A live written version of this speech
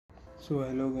So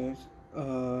hello guys.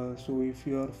 So if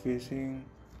you are facing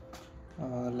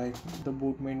like the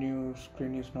boot menu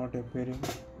screen is not appearing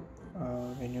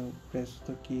when you press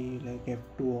the key like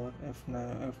F2 or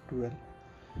F9 F12.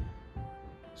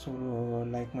 So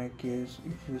like my case,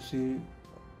 if you see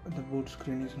the boot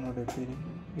screen is not appearing,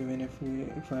 even if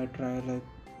I try like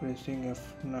pressing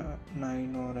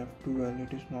F9 or F12,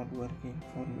 it is not working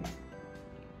for me.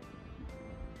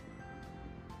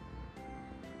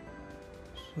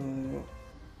 So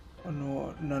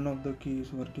no, none of the key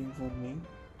is working for me.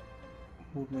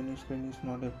 Boot menu screen is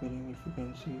not appearing, if you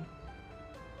can see.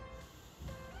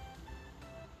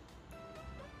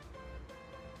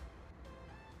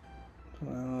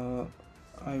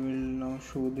 I will now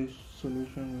show this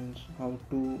solution, means how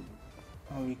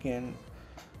we can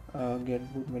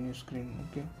get boot menu screen.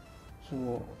 Okay,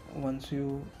 so once I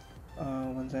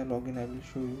log in, I will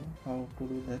show you how to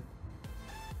do that.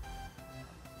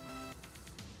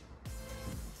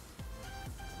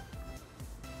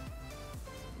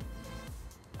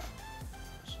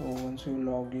 So once you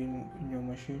log in your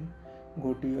machine,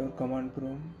 go to your command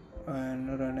prompt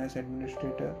and run as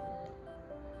administrator,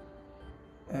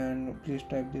 and please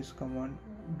type this command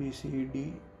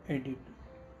BCDEDIT.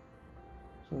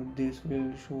 So this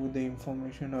will show the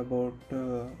information about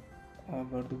the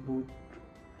boot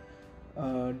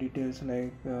details,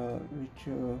 like which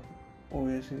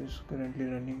OS is currently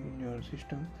running in your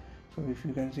system. So if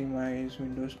you can see, my is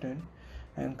Windows 10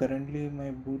 and currently my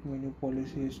boot menu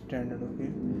policy is standard. Okay,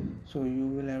 so you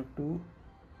will have to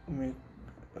make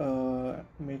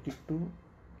it to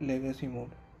legacy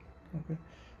mode. Okay,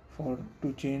 for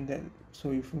to change that,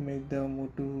 so if you make the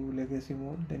move to legacy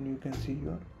mode, then you can see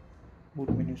your boot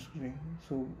menu screen.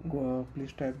 So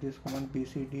please type this command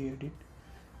BCDEDIT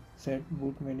set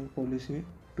boot menu policy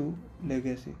to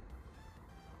legacy.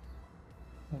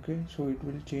 Okay, so it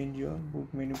will change your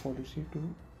boot menu policy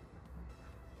to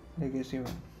legacy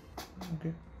one.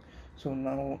 Okay, so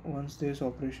now once this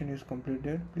operation is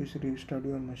completed, please restart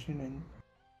your machine. And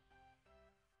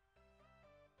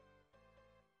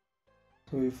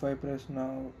so if I press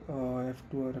now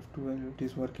F2 or F12, it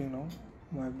is working now.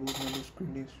 My boot menu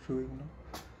screen is showing now.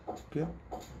 Okay,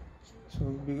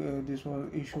 so this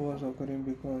issue was occurring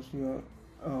because your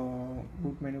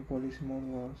boot menu policy mode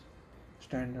was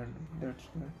standard, that's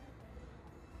why.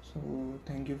 So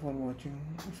thank you for watching.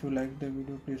 If you like the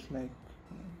video, please like.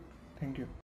 Thank you.